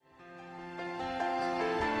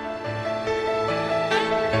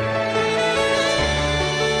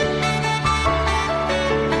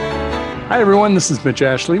Hi, everyone. This is Mitch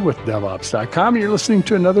Ashley with DevOps.com. You're listening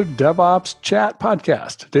to another DevOps Chat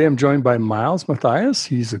podcast. Today, I'm joined by Miles Matthias.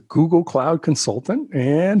 He's a Google Cloud consultant,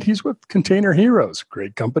 and he's with Container Heroes,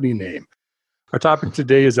 great company name. Our topic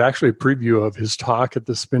today is actually a preview of his talk at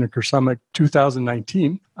the Spinnaker Summit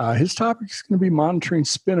 2019. His topic is going to be monitoring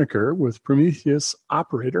Spinnaker with Prometheus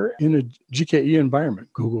Operator in a GKE environment,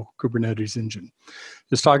 Google Kubernetes Engine.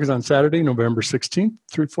 This talk is on Saturday, November 16th,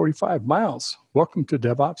 3:45. Miles, welcome to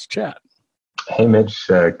DevOps Chat. Hey, Mitch.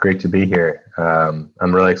 Great to be here.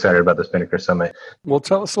 I'm really excited about the Spinnaker Summit. Well,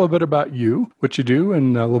 tell us a little bit about you, what you do,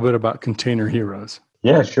 and a little bit about Container Heroes.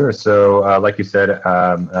 Yeah, sure. So like you said,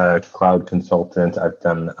 I'm a cloud consultant. I've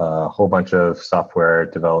done a whole bunch of software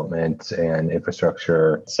development and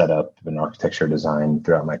infrastructure setup and architecture design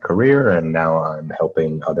throughout my career. And now I'm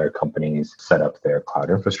helping other companies set up their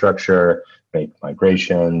cloud infrastructure, make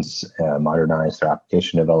migrations, modernize their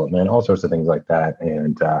application development, all sorts of things like that.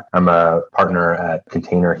 And I'm a partner at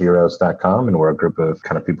ContainerHeroes.com, and we're a group of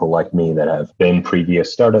kind of people like me that have been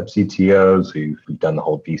previous startup CTOs. We've done the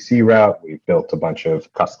whole VC route. We've built a bunch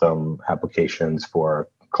of custom applications for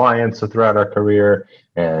clients throughout our career,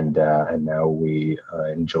 and now we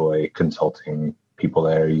enjoy consulting people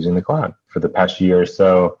that are using the cloud. For the past year or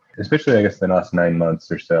so, especially, I guess, the last 9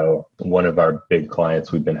 months or so, one of our big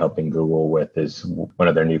clients we've been helping Google with is one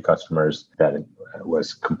of their new customers that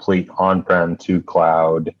was complete on-prem to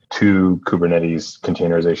cloud to Kubernetes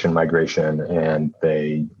containerization migration, and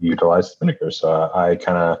they utilized Spinnaker. So I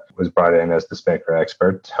kind of was brought in as the Spinnaker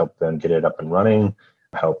expert to help them get it up and running,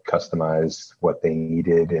 help customize what they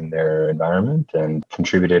needed in their environment, and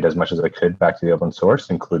contributed as much as I could back to the open source,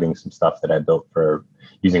 including some stuff that I built for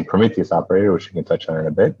using Prometheus Operator, which we can touch on in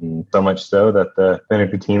a bit. And so much so that the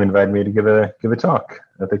Spinnaker team invited me to give a talk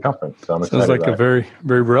at the conference. So I'm excited. Sounds like a very,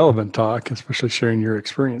 very relevant talk, especially sharing your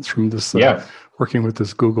experience from this working with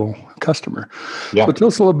this Google customer. Yeah. So tell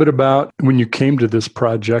us a little bit about when you came to this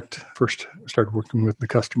project, first started working with the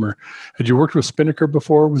customer. Had you worked with Spinnaker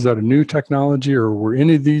before? Was that a new technology, or were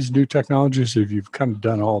any of these new technologies, or have you kind of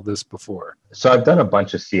done all this before? So I've done a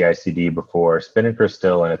bunch of CI/CD before. Spinnaker is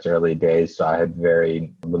still in its early days, so I had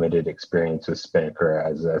very limited experience with Spinnaker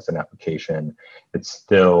as an application. It's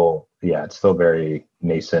still very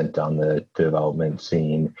nascent on the development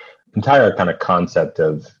scene. Entire kind of concept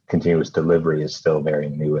of continuous delivery is still very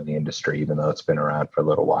new in the industry, even though it's been around for a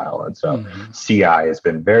little while. And so CI has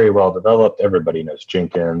been very well developed. Everybody knows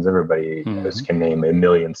Jenkins. Everybody can name a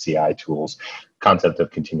million CI tools. Concept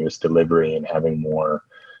of continuous delivery and having more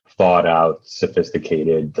thought out,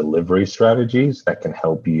 sophisticated delivery strategies that can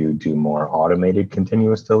help you do more automated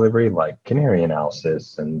continuous delivery, like canary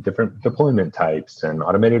analysis and different deployment types and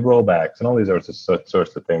automated rollbacks and all these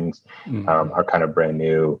sorts of things are kind of brand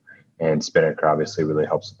new. And Spinnaker obviously really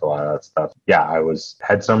helps with a lot of that stuff. Yeah, I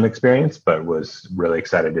had some experience, but was really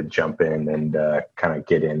excited to jump in and kind of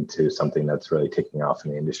get into something that's really taking off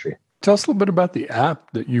in the industry. Tell us a little bit about the app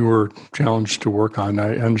that you were challenged to work on.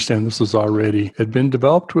 I understand this was had been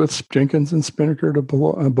developed with Jenkins and Spinnaker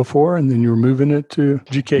before, and then you were moving it to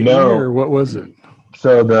GKE, or what was it?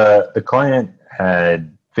 So the client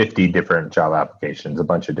had 50 different Java applications, a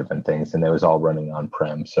bunch of different things, and it was all running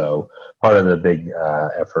on-prem. So part of the big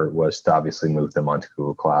effort was to obviously move them onto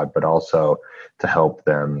Google Cloud, but also to help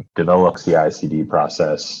them develop CI/CD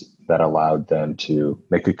process that allowed them to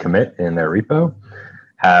make a commit in their repo,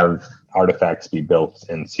 have artifacts be built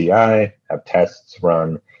in CI, have tests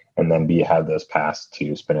run, and then have those passed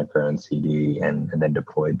to Spinnaker and CD and then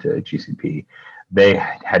deployed to GCP. They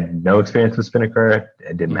had no experience with Spinnaker.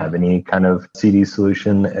 It didn't have any kind of CD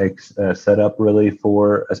solution set up really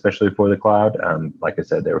especially for the cloud. Like I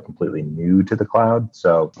said, they were completely new to the cloud.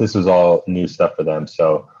 So this was all new stuff for them.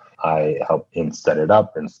 So I helped set it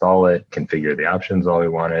up, install it, configure the options all we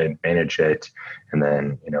wanted, manage it, and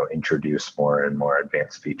then introduce more and more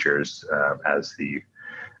advanced features as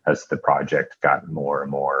the project got more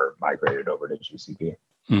and more migrated over to GCP.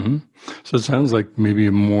 Mm-hmm. So it sounds like maybe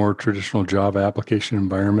a more traditional Java application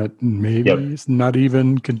environment. Maybe It's not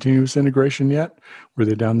even continuous integration yet. Were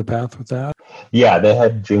they down the path with that? Yeah, they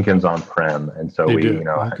had Jenkins on-prem, and so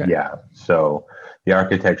So the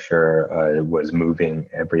architecture was moving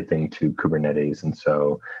everything to Kubernetes, and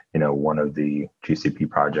so one of the GCP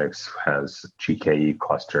projects has GKE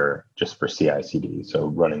cluster just for CI/CD, so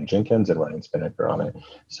running Jenkins and running Spinnaker on it.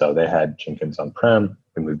 So they had Jenkins on-prem.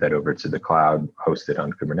 We moved that over to the cloud, hosted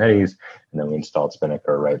on Kubernetes, and then we installed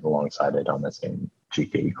Spinnaker right alongside it on the same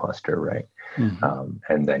GKE cluster, right?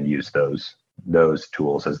 And then used those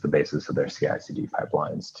tools as the basis of their CI/CD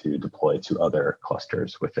pipelines to deploy to other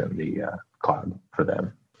clusters within the cloud for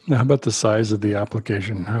them. Now, how about the size of the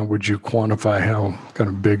application? How would you quantify how kind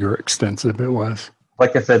of big or extensive it was?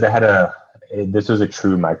 Like I said, this was a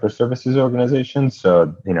true microservices organization.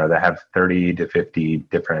 So, they have 30 to 50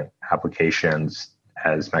 different applications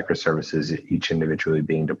as microservices, each individually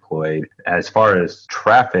being deployed. As far as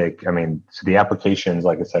traffic, so the applications,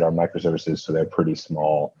 like I said, are microservices, so they're pretty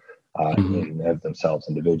small in of themselves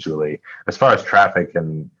individually. As far as traffic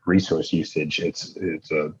and resource usage, it's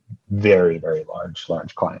a very, very large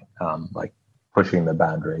client, like pushing the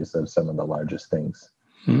boundaries of some of the largest things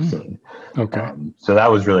we've seen. Okay. So that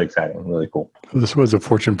was really exciting, really cool. This was a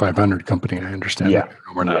Fortune 500 company, I understand. Yeah.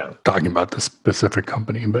 We're not talking about the specific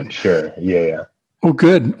company, but sure. Yeah. Well,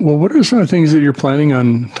 good. Well, what are some of the things that you're planning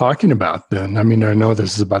on talking about then? I know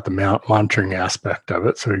this is about the monitoring aspect of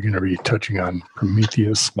it. So you're going to be touching on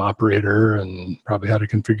Prometheus operator and probably how to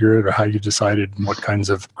configure it, or how you decided what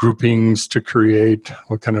kinds of groupings to create,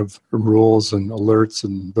 what kind of rules and alerts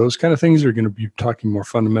and those kind of things. Are going to be talking more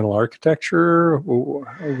fundamental architecture. What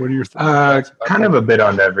are your thoughts? Kind of a bit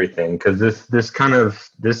on everything, because this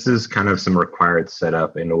is kind of some required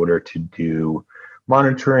setup in order to do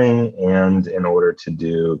monitoring and in order to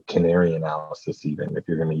do canary analysis, even if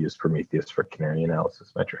you're going to use Prometheus for canary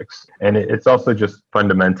analysis metrics. And it's also just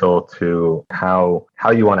fundamental to how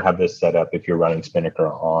you want to have this set up if you're running Spinnaker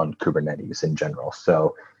on Kubernetes in general.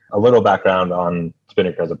 So a little background on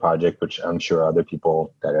Spinnaker as a project, which I'm sure other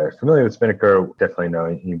people that are familiar with Spinnaker definitely know,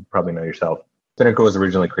 you probably know yourself. Spinnaker was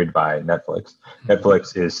originally created by Netflix.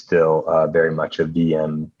 Netflix is still very much a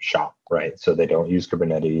VM shop, right? So they don't use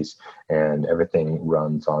Kubernetes, and everything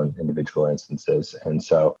runs on individual instances. And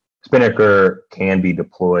so Spinnaker can be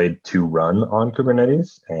deployed to run on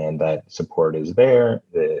Kubernetes, and that support is there.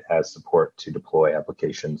 It has support to deploy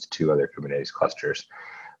applications to other Kubernetes clusters.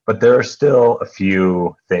 But there are still a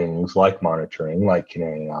few things like monitoring, like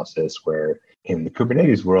canary analysis, where in the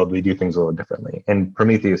Kubernetes world, we do things a little differently. And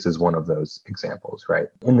Prometheus is one of those examples, right?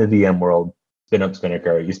 In the VM world, spin up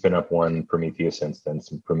Spinnaker, you spin up one Prometheus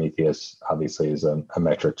instance. And Prometheus obviously is a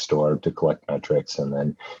metric store to collect metrics, and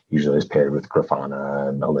then usually is paired with Grafana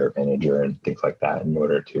and Alert Manager and things like that in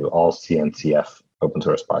order to all CNCF open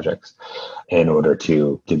source projects in order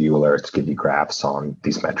to give you alerts, give you graphs on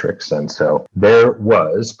these metrics. And so there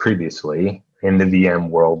was previously in the VM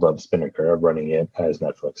world of Spinnaker, running it as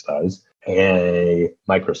Netflix does, a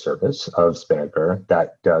microservice of Spinnaker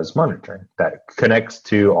that does monitoring, that connects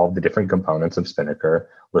to all the different components of Spinnaker,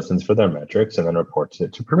 listens for their metrics, and then reports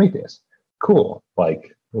it to Prometheus. Cool.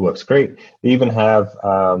 It looks great. They even have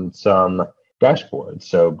some dashboards.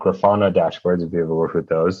 So Grafana dashboards, if you ever worked with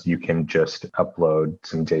those, you can just upload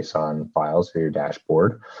some JSON files for your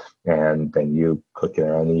dashboard, and then you click it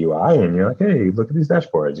on the UI and you're like, hey, look at these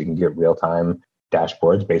dashboards. You can get real-time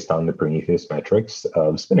dashboards based on the Prometheus metrics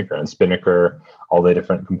of Spinnaker. And Spinnaker, all the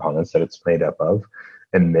different components that it's made up of,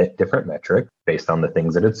 emit different metric based on the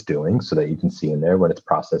things that it's doing, so that you can see in there when it's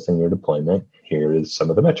processing your deployment, here is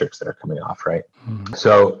some of the metrics that are coming off, right? Mm-hmm.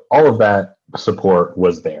 So all of that support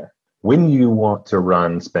was there. When you want to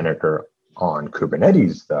run Spinnaker on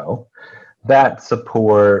Kubernetes, though, that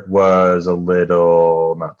support was a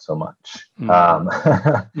little not so much.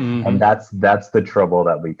 Mm-hmm. And that's the trouble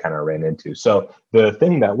that we kind of ran into. So the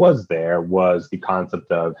thing that was there was the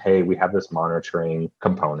concept of, hey, we have this monitoring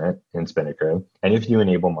component in Spinnaker. And if you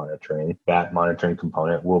enable monitoring, that monitoring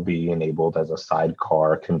component will be enabled as a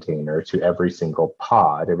sidecar container to every single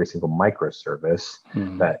pod, every single microservice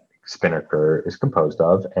that Spinnaker is composed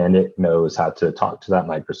of, and it knows how to talk to that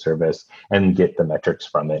microservice and get the metrics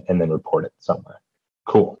from it and then report it somewhere.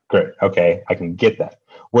 Cool, great, okay, I can get that.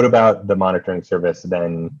 What about the monitoring service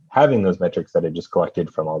then having those metrics that it just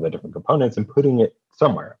collected from all the different components and putting it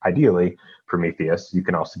somewhere? Ideally, Prometheus, you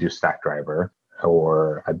can also do Stackdriver,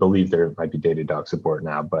 or I believe there might be Datadog support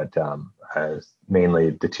now, but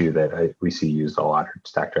mainly the two that we see used a lot are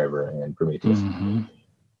Stackdriver and Prometheus. Mm-hmm.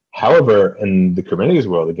 However, in the Kubernetes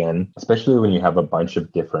world, again, especially when you have a bunch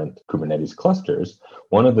of different Kubernetes clusters,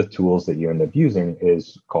 one of the tools that you end up using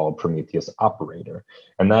is called Prometheus Operator.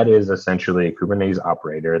 And that is essentially a Kubernetes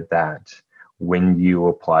operator that, when you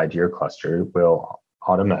apply to your cluster, will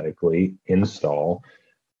automatically install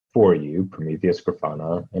for you Prometheus,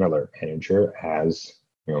 Grafana, and Alert Manager as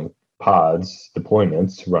pods,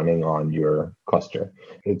 deployments running on your cluster.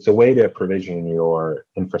 It's a way to provision your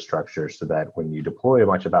infrastructure so that when you deploy a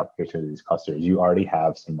bunch of applications to these clusters, you already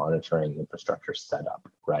have some monitoring infrastructure set up,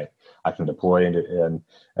 right? I can deploy and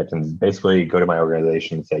I can basically go to my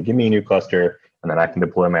organization and say, give me a new cluster, and then I can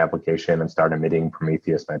deploy my application and start emitting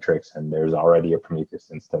Prometheus metrics. And there's already a Prometheus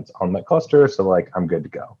instance on that cluster. So like, I'm good to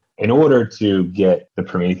go. In order to get the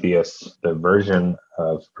Prometheus, the version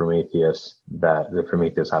of Prometheus that the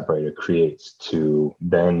Prometheus operator creates to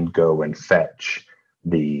then go and fetch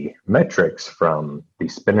the metrics from the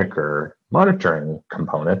Spinnaker monitoring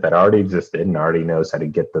component that already existed and already knows how to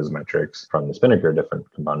get those metrics from the Spinnaker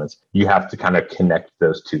different components, you have to kind of connect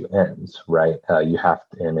those two ends, right? You have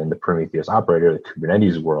to, and in the Prometheus operator, the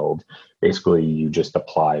Kubernetes world, basically you just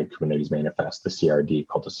apply Kubernetes manifest, the CRD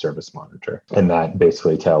called the service monitor. And that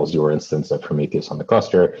basically tells your instance of Prometheus on the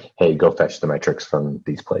cluster, hey, go fetch the metrics from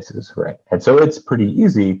these places, right? And so it's pretty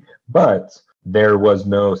easy, but there was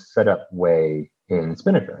no setup way in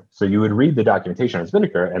Spinnaker. So you would read the documentation on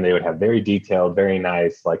Spinnaker and they would have very detailed, very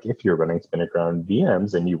nice, like if you're running Spinnaker on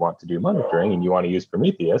VMs and you want to do monitoring and you want to use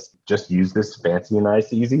Prometheus, just use this fancy,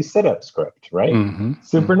 nice, easy setup script, right?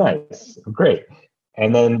 Super nice. Great.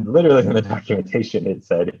 And then literally in the documentation, it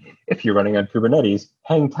said, if you're running on Kubernetes,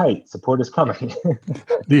 hang tight, support is coming.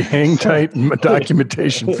 The hang tight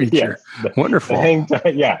documentation feature. Yes, wonderful. The hang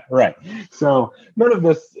tight, yeah, right. So none of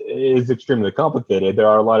this is extremely complicated. There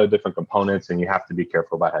are a lot of different components and you have to be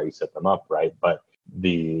careful about how you set them up, right? But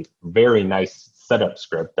the very nice setup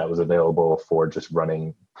script that was available for just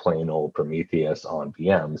running plain old Prometheus on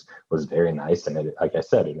VMs was very nice. And it, like I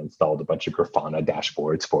said, it installed a bunch of Grafana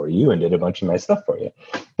dashboards for you and did a bunch of nice stuff for you.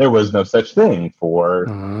 There was no such thing for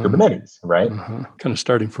Kubernetes, right? Kind of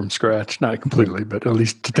starting from scratch, not completely, but at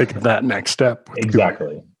least to take that next step.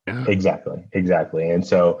 Exactly. Yeah. Exactly. And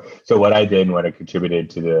so what I did and what I contributed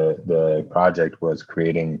to the project was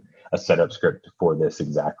creating a setup script for this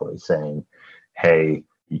exactly, saying, hey,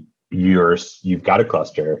 you've got a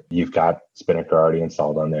cluster, you've got Spinnaker already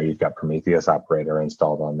installed on there, you've got Prometheus operator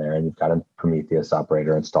installed on there, and you've got a Prometheus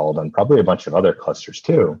operator installed on probably a bunch of other clusters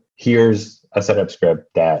too. Here's a setup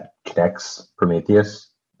script that connects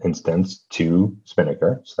Prometheus instance to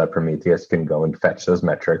Spinnaker so that Prometheus can go and fetch those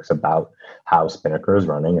metrics about how Spinnaker is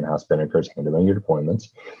running and how Spinnaker is handling your deployments,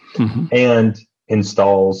 and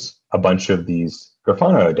installs a bunch of these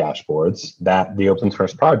Grafana dashboards that the open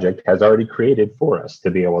source project has already created for us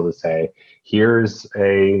to be able to say, here's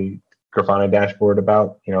a Grafana dashboard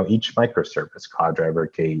about, each microservice,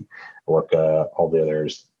 CloudDriver, Kate, Orca, all the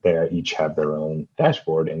others. They each have their own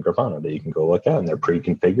dashboard in Grafana that you can go look at, and they're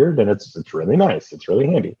pre-configured, and it's really nice. It's really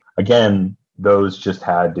handy. Again, those just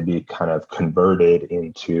had to be kind of converted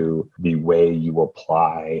into the way you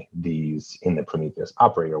apply these in the Prometheus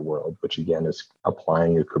operator world, which again is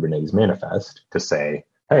applying your Kubernetes manifest to say,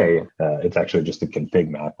 hey, it's actually just a config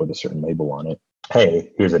map with a certain label on it.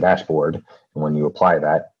 Hey, here's a dashboard. And when you apply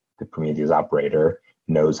that, the Prometheus operator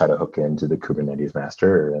knows how to hook into the Kubernetes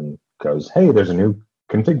master and goes, hey, there's a new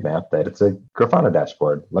config map that it's a Grafana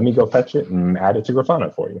dashboard. Let me go fetch it and add it to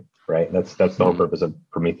Grafana for you, right? That's the whole purpose of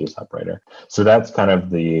Prometheus operator. So that's kind of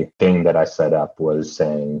the thing that I set up was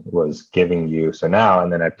giving you. So now,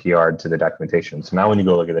 and then I PR'd to the documentation. So now when you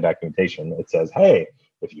go look at the documentation, it says, hey,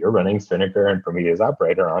 if you're running Spinnaker and Prometheus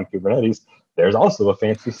operator on Kubernetes, there's also a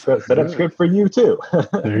fancy setup script for you too.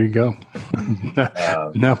 There you go.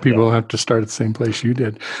 Now people have to start at the same place you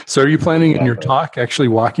did. So are you planning in your talk actually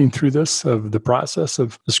walking through this, of the process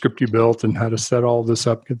of the script you built and how to set all this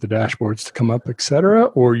up, get the dashboards to come up, et cetera?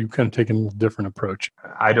 Or are you kind of taking a little different approach?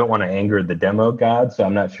 I don't want to anger the demo god, so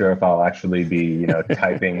I'm not sure if I'll actually be,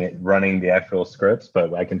 typing it, running the actual scripts,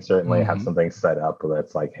 but I can certainly have something set up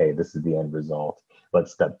that's like, hey, this is the end result.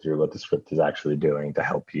 Let's step through what the script is actually doing to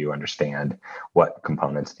help you understand what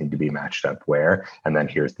components need to be matched up where, and then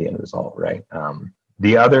here's the end result, right?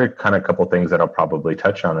 The other kind of couple things that I'll probably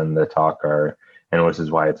touch on in the talk are, and which is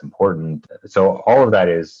why it's important. So all of that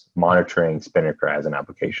is monitoring Spinnaker as an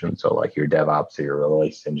application. So like your DevOps or your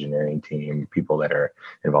release engineering team, people that are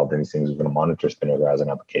involved in these things are going to monitor Spinnaker as an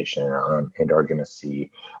application and are going to see,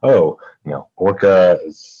 Orca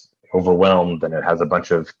is overwhelmed and it has a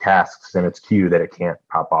bunch of tasks in its queue that it can't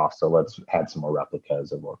pop off. So let's add some more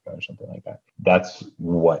replicas of Orca or something like that. That's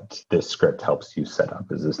what this script helps you set up,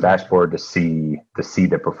 is this dashboard to see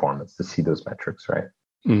the performance, to see those metrics, right?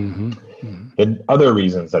 The other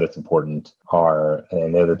reasons that it's important are,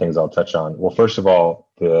 and the other things I'll touch on. Well, first of all,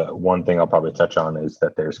 the one thing I'll probably touch on is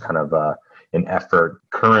that there's kind of an effort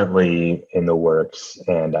currently in the works,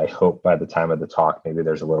 and I hope by the time of the talk, maybe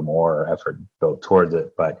there's a little more effort built towards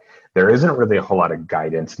it, but there isn't really a whole lot of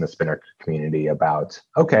guidance in the Spinnaker community about,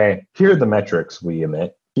 okay, here are the metrics we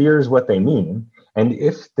emit, here's what they mean, and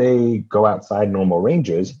if they go outside normal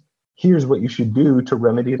ranges, here's what you should do to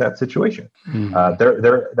remedy that situation.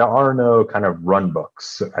 There are no kind of run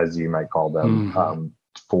books, as you might call them,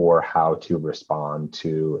 for how to respond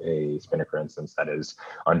to a Spinnaker instance that is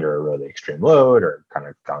under a really extreme load or kind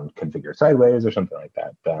of gone configured sideways or something like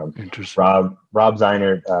that. Interesting. Rob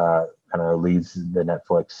Zeinert kind of leads the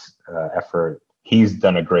Netflix effort. He's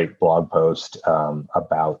done a great blog post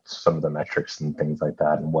about some of the metrics and things like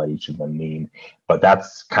that and what each of them mean. But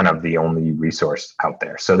that's kind of the only resource out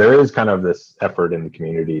there. So there is kind of this effort in the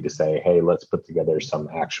community to say, hey, let's put together some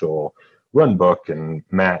actual run book and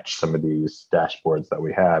match some of these dashboards that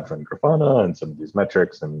we have from Grafana and some of these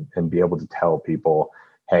metrics and be able to tell people,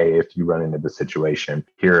 hey, if you run into the situation,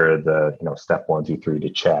 here are the step 1, 2, 3 to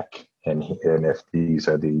check. And if these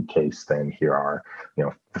are the case, then here are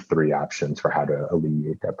the 3 options for how to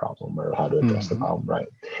alleviate that problem or how to address the problem, right?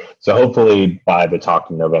 So hopefully by the talk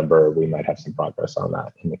in November, we might have some progress on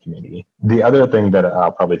that in the community. The other thing that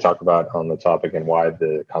I'll probably talk about on the topic and why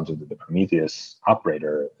the concept of the Prometheus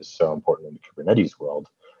operator is so important in the Kubernetes world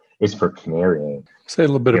is for canarying. Say a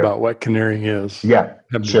little bit about what canarying is. Yeah,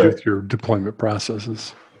 having to do with your deployment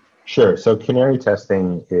processes. Sure. So canary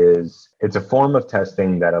testing it's a form of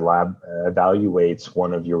testing that evaluates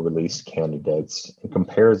one of your release candidates and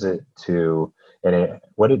compares it to,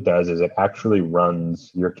 what it does is it actually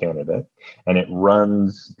runs your candidate and it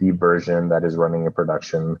runs the version that is running in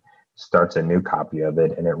production, starts a new copy of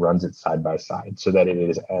it, and it runs it side by side so that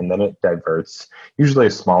and then it diverts usually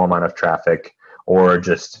a small amount of traffic or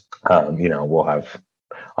just, we'll have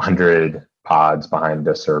 100 pods behind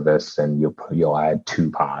the service and you'll add 2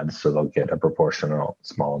 pods so they'll get a proportional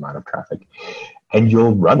small amount of traffic and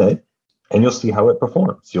you'll run it and you'll see how it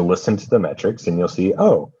performs. You'll listen to the metrics and you'll see,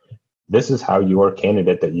 oh, this is how your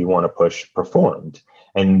candidate that you want to push performed.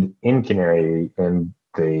 And in Canary and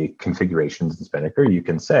the configurations in Spinnaker, you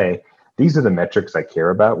can say, these are the metrics I care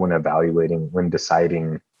about when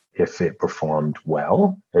deciding if it performed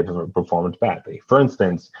well, if it performed badly. For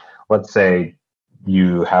instance, let's say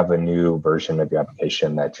you have a new version of your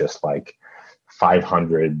application that just like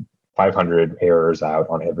 500 errors out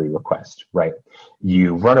on every request, right?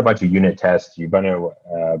 You run a bunch of unit tests, you run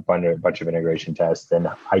a bunch of integration tests, and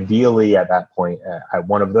ideally at that point, at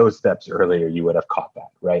one of those steps earlier, you would have caught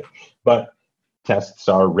that, right? But tests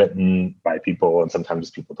are written by people and sometimes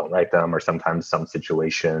people don't write them, or sometimes some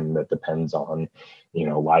situation that depends on,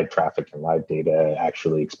 live traffic and live data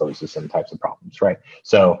actually exposes some types of problems, right?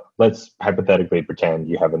 So let's hypothetically pretend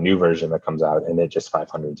you have a new version that comes out and it just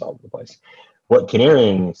 500s all over the place. What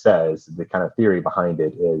canarying says, the kind of theory behind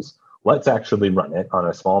it is, let's actually run it on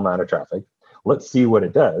a small amount of traffic. Let's see what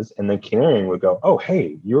it does. And then canarying would go, oh,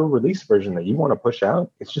 hey, your release version that you want to push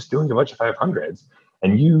out, it's just doing a bunch of 500s.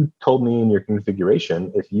 And you told me in your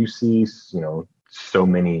configuration, if you see, so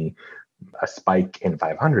many, a spike in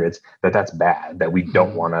 500s, that's bad, that we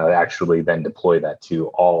don't want to actually then deploy that to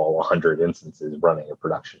all 100 instances running in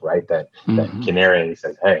production, right? That canarying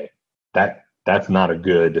says, hey, that's not a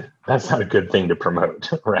good thing to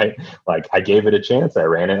promote, right? Like I gave it a chance. I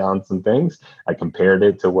ran it on some things. I compared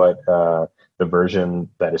it to what the version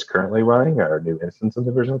that is currently running or a new instance of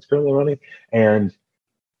the version that's currently running. And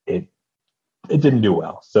it didn't do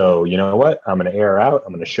well. So you know what? I'm going to air out.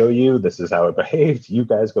 I'm going to show you this is how it behaved. You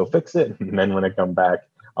guys go fix it. And then when I come back,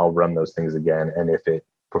 I'll run those things again. And if it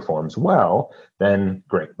performs well, then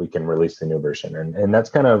great, we can release the new version. And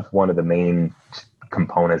that's kind of one of the main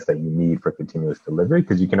components that you need for continuous delivery,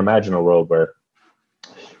 because you can imagine a world where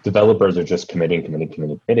developers are just committing.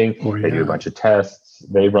 Oh, yeah. They do a bunch of tests.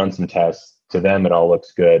 They run some tests. To them, it all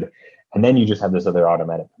looks good. And then you just have this other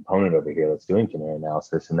automatic component over here that's doing canary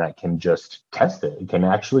analysis, and that can just test it. It can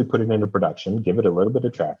actually put it into production, give it a little bit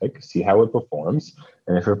of traffic, see how it performs.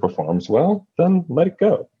 And if it performs well, then let it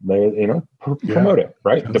go. Promote it,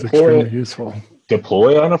 right? That's extremely useful.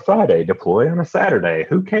 Deploy on a Friday, deploy on a Saturday.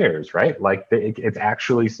 Who cares, right? Like it's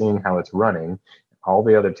actually seeing how it's running. All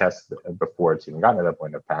the other tests before it's even gotten to that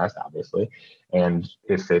point have passed, obviously. And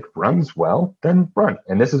if it runs well, then run.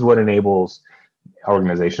 And this is what enables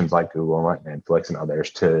organizations like Google, like Netflix, and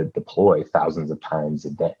others to deploy thousands of times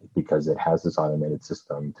a day, because it has this automated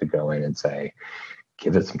system to go in and say,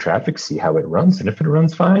 give it some traffic, see how it runs. And if it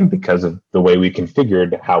runs fine, because of the way we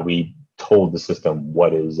configured how we told the system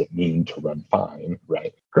what does it mean to run fine,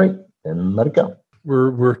 right? Great, and let it go.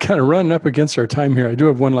 We're kind of running up against our time here. I do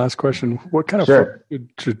have one last question. What kind of folks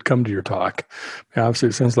should come to your talk? Obviously,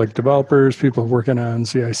 it sounds like developers, people working on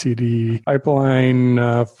CI/CD pipeline,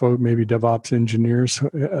 maybe DevOps engineers.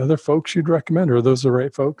 Other folks you'd recommend, or are those the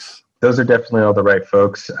right folks? Those are definitely all the right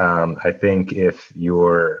folks. I think if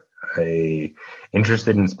you're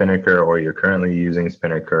interested in Spinnaker, or you're currently using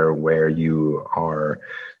Spinnaker, where you are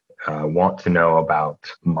want to know about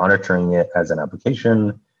monitoring it as an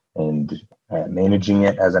application and managing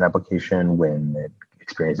it as an application when it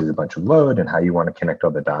experiences a bunch of load and how you want to connect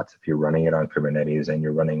all the dots if you're running it on Kubernetes and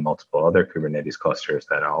you're running multiple other Kubernetes clusters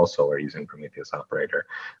that also are using Prometheus Operator.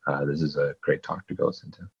 This is a great talk to go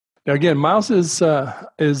listen to. Now, again, Miles is a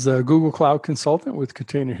Google Cloud consultant with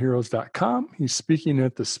ContainerHeroes.com. He's speaking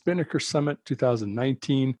at the Spinnaker Summit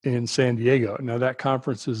 2019 in San Diego. Now, that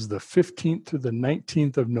conference is the 15th through the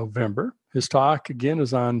 19th of November. His talk, again,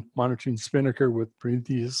 is on monitoring Spinnaker with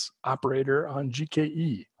Prometheus Operator on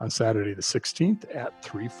GKE on Saturday the 16th at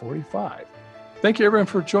 3:45. Thank you, everyone,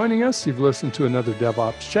 for joining us. You've listened to another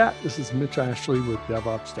DevOps Chat. This is Mitch Ashley with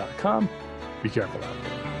DevOps.com. Be careful out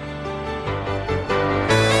there.